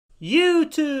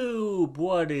YouTube,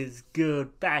 what is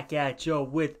good? Back at y'all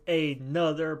with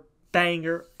another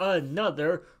banger,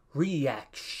 another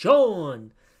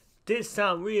reaction. This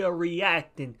time we are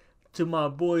reacting to my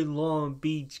boy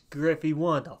Longbeachgriffy,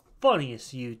 one of the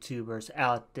funniest YouTubers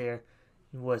out there.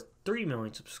 He was 3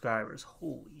 million subscribers.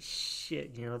 Holy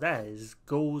shit, that is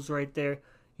goals right there.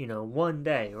 One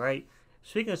day, right?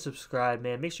 Speaking of subscribe,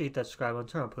 man, make sure you hit that subscribe button,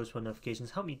 turn on post notifications,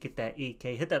 help me get that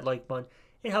 8K, hit that like button.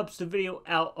 It helps the video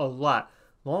out a lot.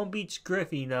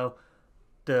 Longbeachgriffy,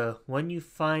 the When You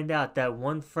Find Out That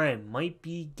One Friend Might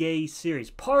Be Gay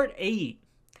series, part 8.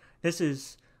 This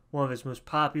is one of his most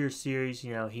popular series.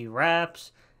 He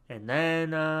raps and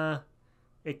then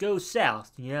it goes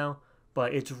south,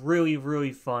 but it's really,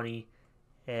 really funny,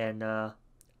 and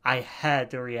I had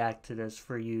to react to this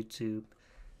for YouTube.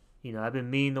 I've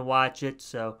been meaning to watch it,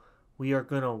 so we are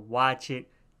going to watch it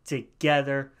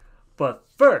together. But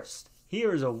first,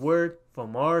 here is a word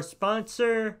from our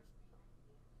sponsor,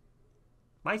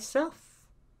 myself.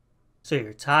 So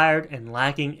you're tired and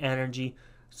lacking energy,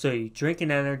 so you drink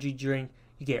an energy drink,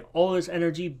 you get all this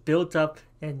energy built up,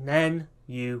 and then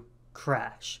you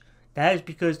crash. That is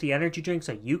because the energy drinks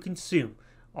that you consume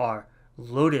are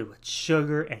loaded with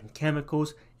sugar and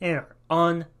chemicals and are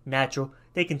unnatural.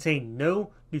 They contain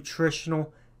no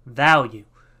nutritional value.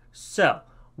 So,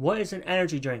 what is an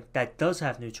energy drink that does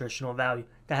have nutritional value,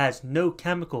 that has no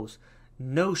chemicals,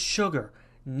 no sugar,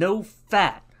 no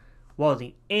fat? Well,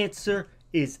 the answer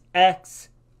is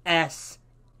XS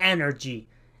Energy.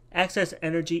 XS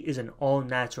Energy is an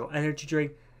all-natural energy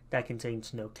drink that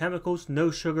contains no chemicals,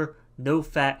 no sugar, no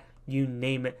fat, you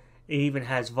name it. It even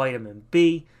has vitamin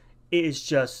B. It is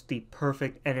just the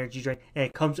perfect energy drink, and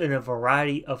it comes in a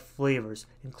variety of flavors,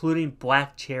 including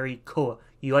black cherry cola.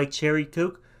 You like cherry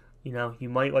Coke? You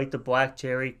might like the black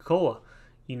cherry cola.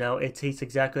 It tastes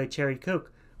exactly like cherry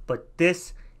Coke. But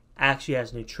this actually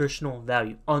has nutritional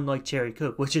value, unlike cherry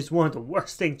Coke, which is one of the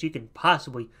worst things you can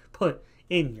possibly put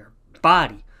in your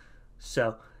body.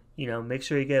 So, make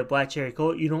sure you get a black cherry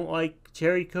cola. You don't like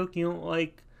cherry Coke? You don't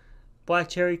like black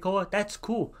cherry cola? That's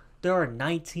cool. There are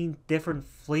 19 different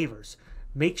flavors.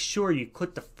 Make sure you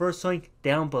click the first link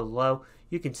down below.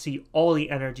 You can see all the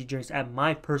energy drinks at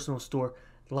my personal store,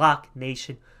 Lock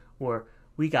Nation, where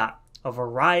we got a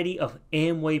variety of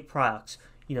Amway products.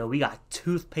 We got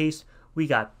toothpaste, we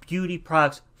got beauty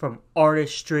products from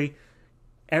Artistry.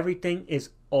 Everything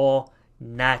is all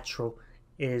natural.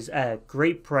 It is at a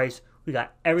great price. We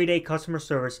got everyday customer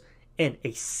service and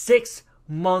a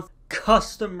 6-month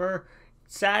customer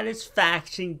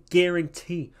satisfaction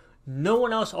guarantee. No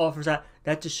one else offers that.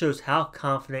 That just shows how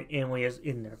confident Amway is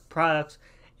in their products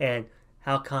and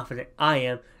how confident I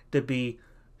am to be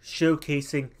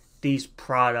showcasing these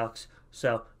products.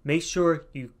 So make sure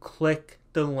you click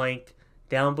the link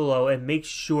down below, and make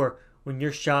sure when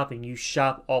you're shopping, you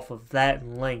shop off of that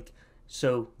link,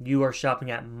 so you are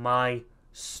shopping at my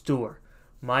store,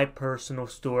 my personal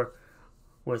store,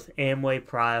 with Amway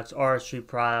products, Artistry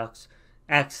products,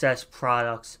 XS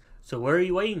products. So what are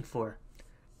you waiting for?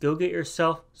 Go get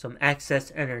yourself some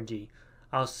XS Energy.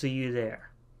 I'll see you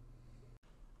there.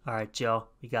 Alright, y'all.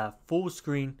 We got full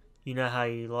screen. You know how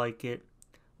you like it.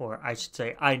 Or I should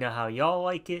say, I know how y'all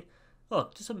like it.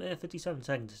 Look, just a minute 57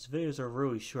 seconds. His videos are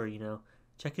really short,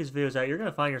 Check his videos out. You're going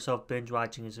to find yourself binge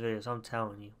watching his videos. I'm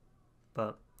telling you.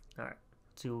 But, alright.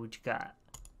 Let's see what you got.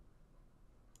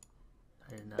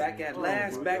 Back at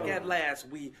last,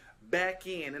 we back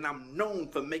in, and I'm known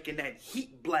for making that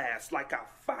heat blast like a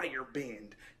fire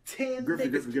bend. 10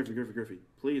 Griffy,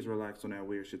 please relax on that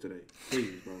weird shit today.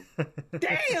 Please, bro.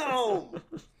 Damn!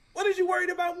 What is you worried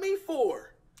about me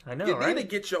for? I know, you right? You need to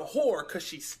get your whore, cause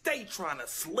she stay trying to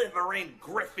slither in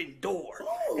Gryffindor.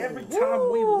 Every time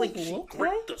we link, she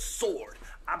grip the sword.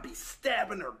 I be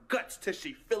stabbing her guts till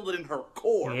she feel it in her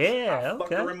core. Yeah, I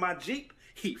fuck her in my Jeep.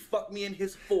 He fucked me in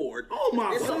his Ford. Oh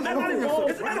my It's a God. metaphor.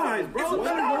 It's a metaphor, bro.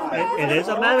 It is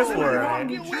a metaphor, right?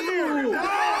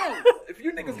 If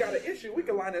you niggas got an issue, we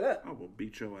can line it up. I will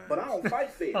beat your ass. But I don't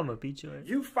fight fair. I'm gonna beat your ass.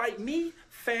 You fight me,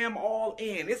 fam all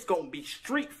in. It's gonna be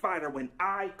Street Fighter when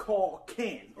I call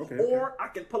Ken. Or I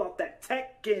can pull out that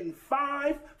Tekken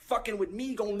 5. Fucking with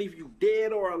me gonna leave you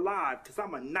dead or alive, cause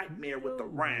I'm a nightmare with the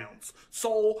rounds.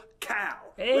 Soul Cow.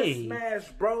 Hey. Let's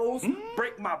smash, bros.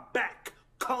 Break my back.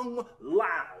 Kung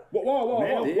Lao.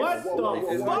 Whoa. What the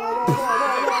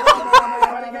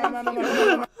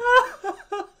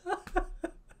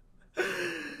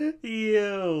fuck?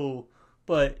 Yo.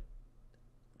 But,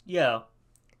 yeah.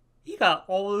 He got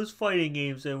all those fighting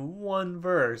games in one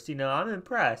verse. I'm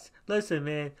impressed. Listen,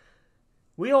 man.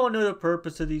 We all know the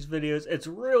purpose of these videos. It's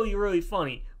really, really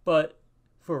funny. But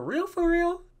for real,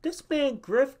 this man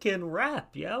Griff can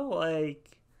rap, yo.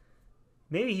 Like,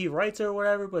 maybe he writes or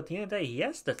whatever, but at the end of the day, he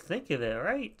has to think of it,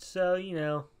 right? So, you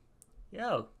know,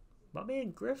 yo, my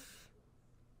man Griff,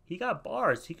 he got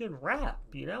bars. He can rap,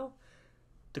 you know?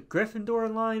 The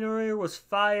Gryffindor line earlier was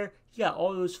fire. He got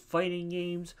all those fighting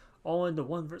games all into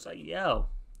one verse. Like, yo,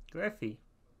 Griffy.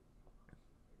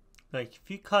 Like,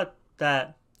 if you cut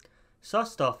that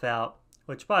sus stuff out,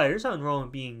 which, by the way, there's nothing wrong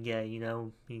with being gay, you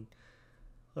know? I mean,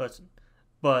 listen.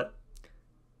 But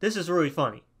this is really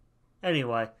funny.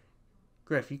 Anyway,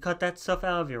 Griff, you cut that stuff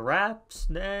out of your raps,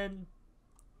 then,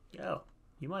 yo,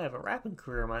 you might have a rapping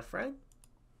career, my friend.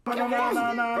 No.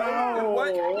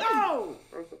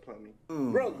 First play me.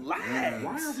 Relax.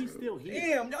 Why are we still here?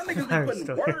 Damn, y'all niggas be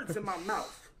putting words in my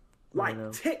mouth.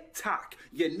 Like TikTok,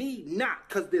 you need not,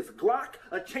 cause this Glock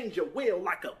will change your wheel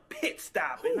like a pit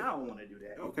stop, and I don't want to do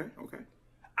that. Okay.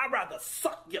 I'd rather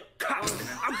suck your cock.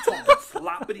 I'm talking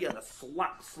sloppity or the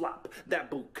slop.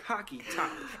 That bukkake top.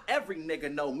 Every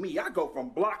nigga know me. I go from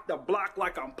block to block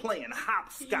like I'm playing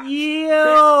hopscotch. Yo!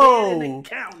 Best man in the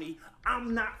county.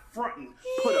 I'm not fronting.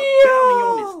 Put a bounty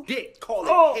on his dick. Call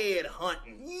it head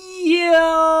hunting.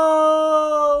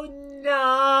 Yo!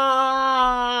 Nah!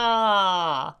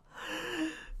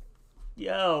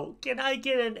 Yo, can I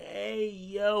get an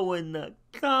Ayo in the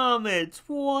comments?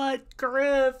 What,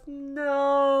 Griff?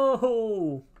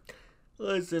 No!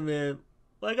 Listen, man.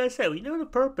 Like I said, we know the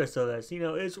purpose of this. You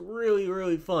know, it's really,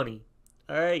 really funny.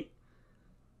 Alright?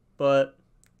 But,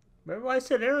 remember what I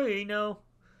said earlier, you know,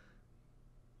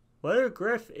 whether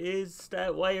Griff is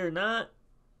that way or not,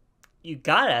 you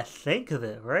gotta think of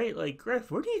it, right? Like, Griff,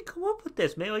 where do you come up with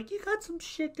this, man? Like, you got some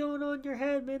shit going on in your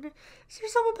head, man. Is there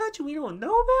something about you we don't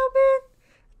know about, man?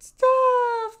 It's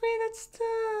tough, man. That's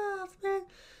tough, man.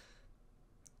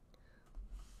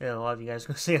 Yeah, a lot of you guys are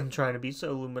gonna say I'm trying to be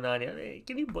so Illuminati. I mean,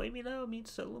 can you blame me now? I mean,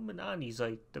 so Illuminati's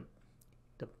like the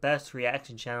best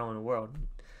reaction channel in the world.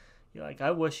 You know, like, I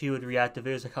wish he would react to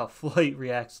videos like how Flight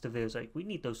reacts to videos. Like, we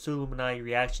need those So Illuminati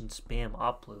reaction spam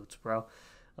uploads, bro.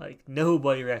 Like,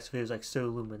 nobody reacts to videos like So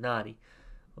Illuminati.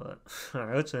 But,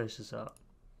 alright, let's finish this up.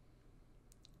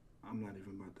 I'm not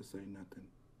even about to say nothing.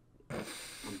 I'm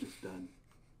just done.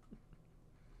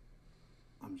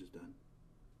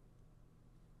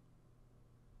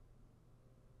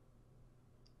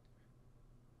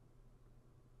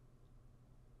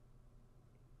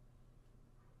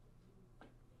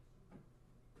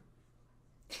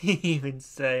 He even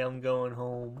say I'm going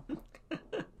home.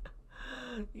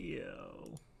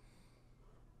 Yo.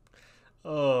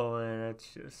 Oh man,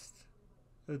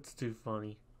 that's too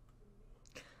funny.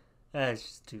 That's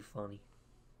just too funny.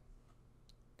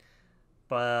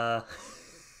 But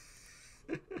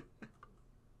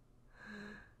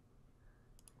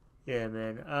yeah,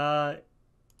 man.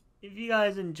 If you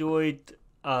guys enjoyed,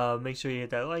 make sure you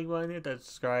hit that like button, hit that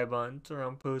subscribe button, turn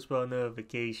on post bell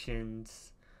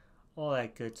notifications, all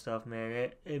that good stuff,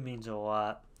 man. It means a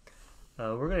lot.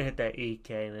 We're gonna hit that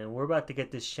 8K, man. We're about to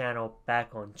get this channel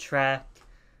back on track.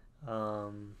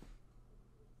 Yeah,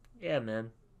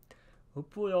 man.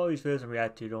 Hopefully all these videos I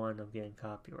react to don't end up getting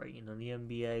copyright. You know, the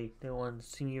NBA, they want to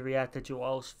see me react to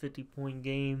Joel's 50-point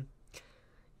game.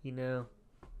 You know,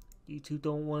 YouTube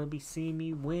don't want to be seeing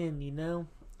me win, you know.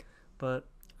 But,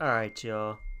 alright,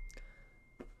 y'all.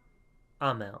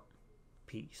 I'm out.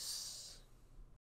 Peace.